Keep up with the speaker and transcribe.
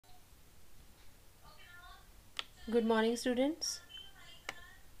Good morning, students.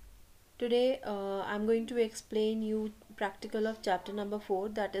 Today I'm going to explain you practical of chapter number 4,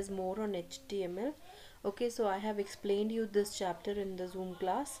 that is more on HTML. Okay, so I have explained you this chapter in the Zoom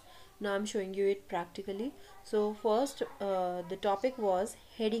class. Now I'm showing you it practically. So first the topic was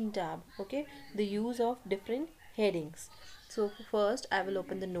heading tab. Okay, the use of different headings. So first I will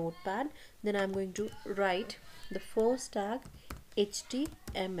open the notepad, then I'm going to write the first tag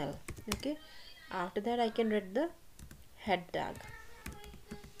HTML. Okay, after that I can read the head tag.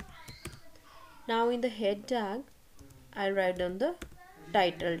 Now in the head tag I'll write down the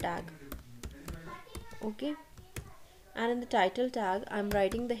title tag. Okay, and in the title tag I'm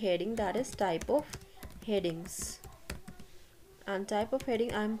writing the heading, that is type of headings, and type of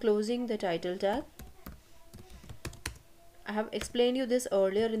heading I'm closing the title tag. I have explained you this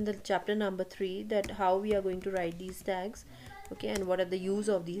earlier in the chapter number 3, that how we are going to write these tags, okay, and what are the use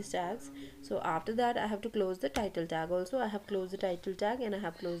of these tags. So after that I have to close the title tag also. I have closed the title tag and I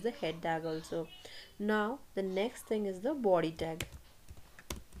have closed the head tag also. Now the next thing is the body tag.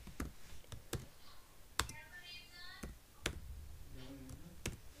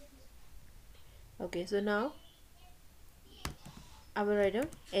 Okay, so now I will write down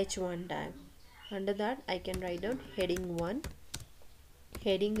H1 tag. Under that I can write down heading 1,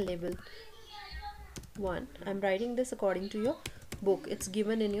 heading level 1. I'm writing this according to your book, it's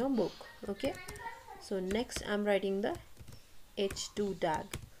given in your book. Okay, so next I'm writing the H2 tag,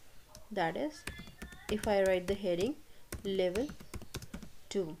 that is if I write the heading level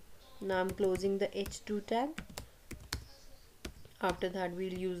 2. Now I'm closing the H2 tag. After that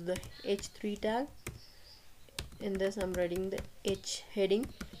we'll use the H3 tag. In this I'm writing the H heading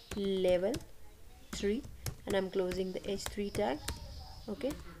level 3 and I'm closing the H3 tag.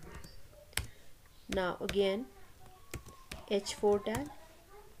 Okay, now again H4 tag,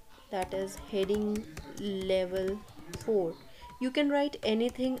 that is heading level 4. You can write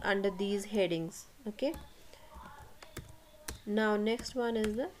anything under these headings. Okay, now next one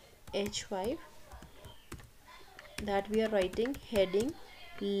is the H5, that we are writing heading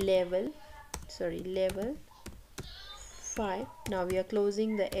level 5. Now we are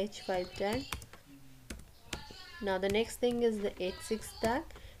closing the H5 tag. Now the next thing is the H6 tag,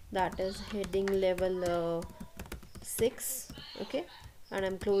 that is heading level 6. Okay, and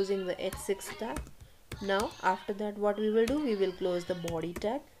I'm closing the H6 tag. Now after that what we will do, we will close the body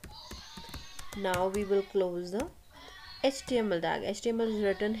tag. Now we will close the HTML tag. HTML is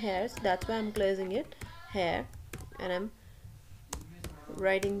written here, so that's why I'm closing it here and I'm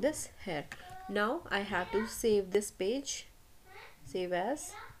writing this here. Now I have to save this page. Save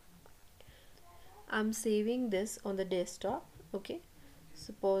as. I'm saving this on the desktop. Okay,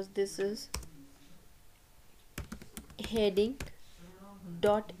 suppose this is heading.html.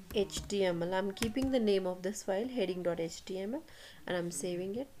 I'm keeping the name of this file heading.html and I'm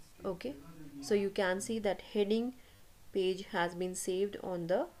saving it. Okay, so you can see that heading page has been saved on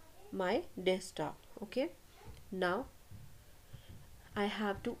the my desktop. Okay, now I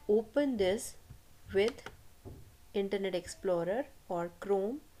have to open this with Internet Explorer or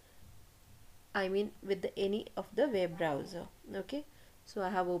Chrome, I mean with any of the web browser. Okay, so I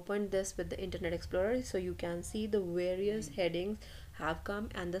have opened this with the Internet Explorer, so you can see the various headings have come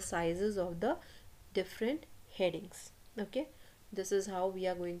and the sizes of the different headings. Okay, this is how we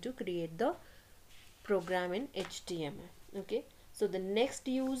are going to create the program in HTML. Okay, so the next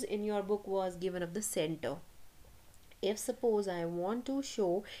use in your book was given of the center. If suppose I want to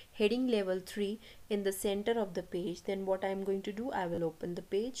show heading level 3 in the center of the page, then what I'm going to do, I will open the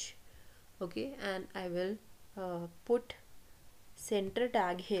page. Okay, and I will put center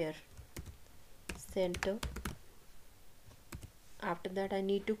tag here, center. After that I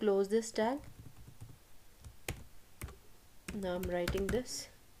need to close this tag. Now I'm writing this.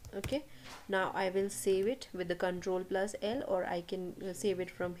 Okay, now I will save it with the Ctrl+L, or I can save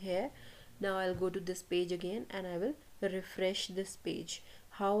it from here. Now I'll go to this page again and I will refresh this page.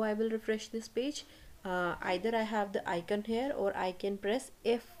 How I will refresh this page? Either I have the icon here or I can press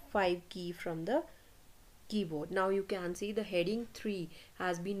F5 key from the keyboard. Now you can see the heading 3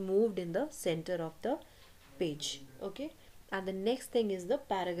 has been moved in the center of the page. Okay, and the next thing is the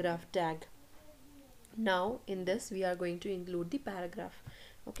paragraph tag. Now in this we are going to include the paragraph.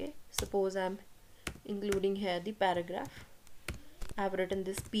 Okay, suppose I'm including here the paragraph. I've written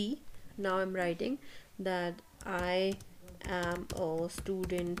this P. Now I'm writing that I am a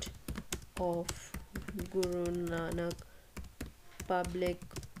student of Guru Nanak Public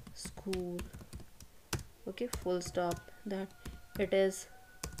School. Okay, full stop. That it is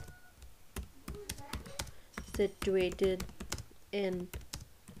situated in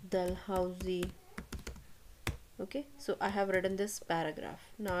Dalhousie. Okay, so I have written this paragraph.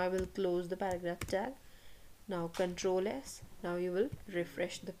 Now I will close the paragraph tag. Now Control S. Now you will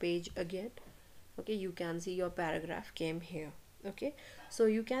refresh the page again. Okay, you can see your paragraph came here. Okay, so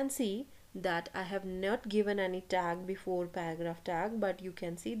you can see that I have not given any tag before paragraph tag, but you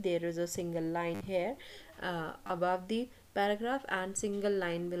can see there is a single line here above the paragraph, and single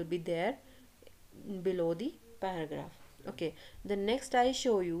line will be there below the paragraph. Okay, the next I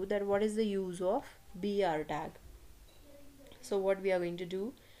show you that what is the use of BR tag. So what we are going to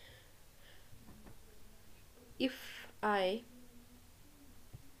do, if I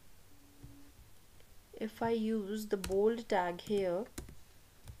use the bold tag here,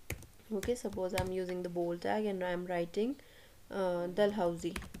 okay, suppose I'm using the bold tag and I'm writing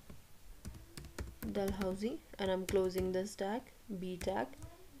Dalhousie, and I'm closing this tag, B tag.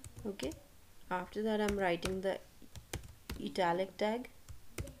 Okay, after that I'm writing the italic tag.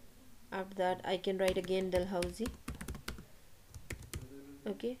 After that I can write again Dalhousie.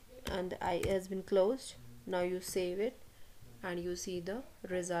 Okay, and the I has been closed. Now you save it and you see the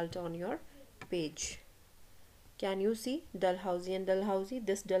result on your page. Can you see Dalhousie and Dalhousie?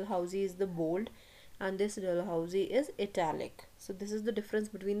 This Dalhousie is the bold and this Dalhousie is italic. So this is the difference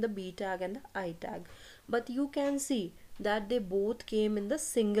between the B tag and the I tag. But you can see that they both came in the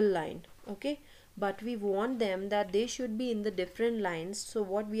single line. Okay, but we want them that they should be in the different lines. So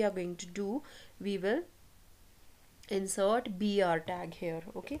what we are going to do, we will insert BR tag here.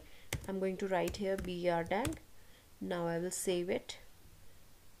 Okay, I'm going to write here BR tag. Now I will save it,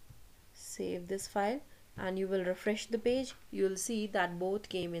 save this file, and you will refresh the page. You will see that both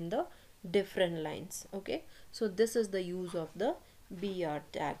came in the different lines. Okay, so this is the use of the BR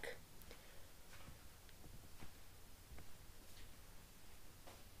tag.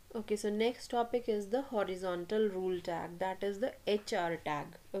 Okay, so next topic is the horizontal rule tag, that is the HR tag.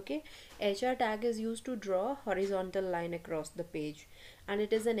 Okay, HR tag is used to draw a horizontal line across the page, and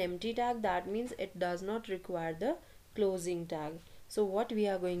it is an empty tag. That means it does not require the closing tag. So what we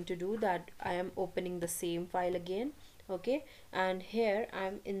are going to do, that I am opening the same file again. Okay, and here I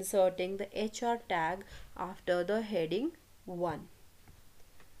am inserting the HR tag after the heading 1.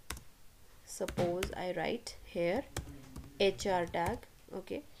 Suppose I write here HR tag.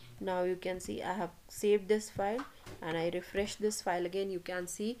 Okay, now you can see I have saved this file and I refresh this file again. You can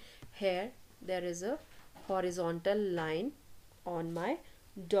see here there is a horizontal line on my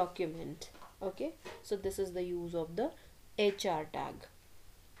document. Okay, so this is the use of the HR tag.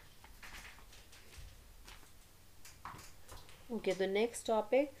 Okay, the next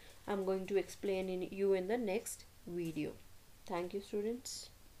topic I'm going to explain you in the next video. Thank you, students.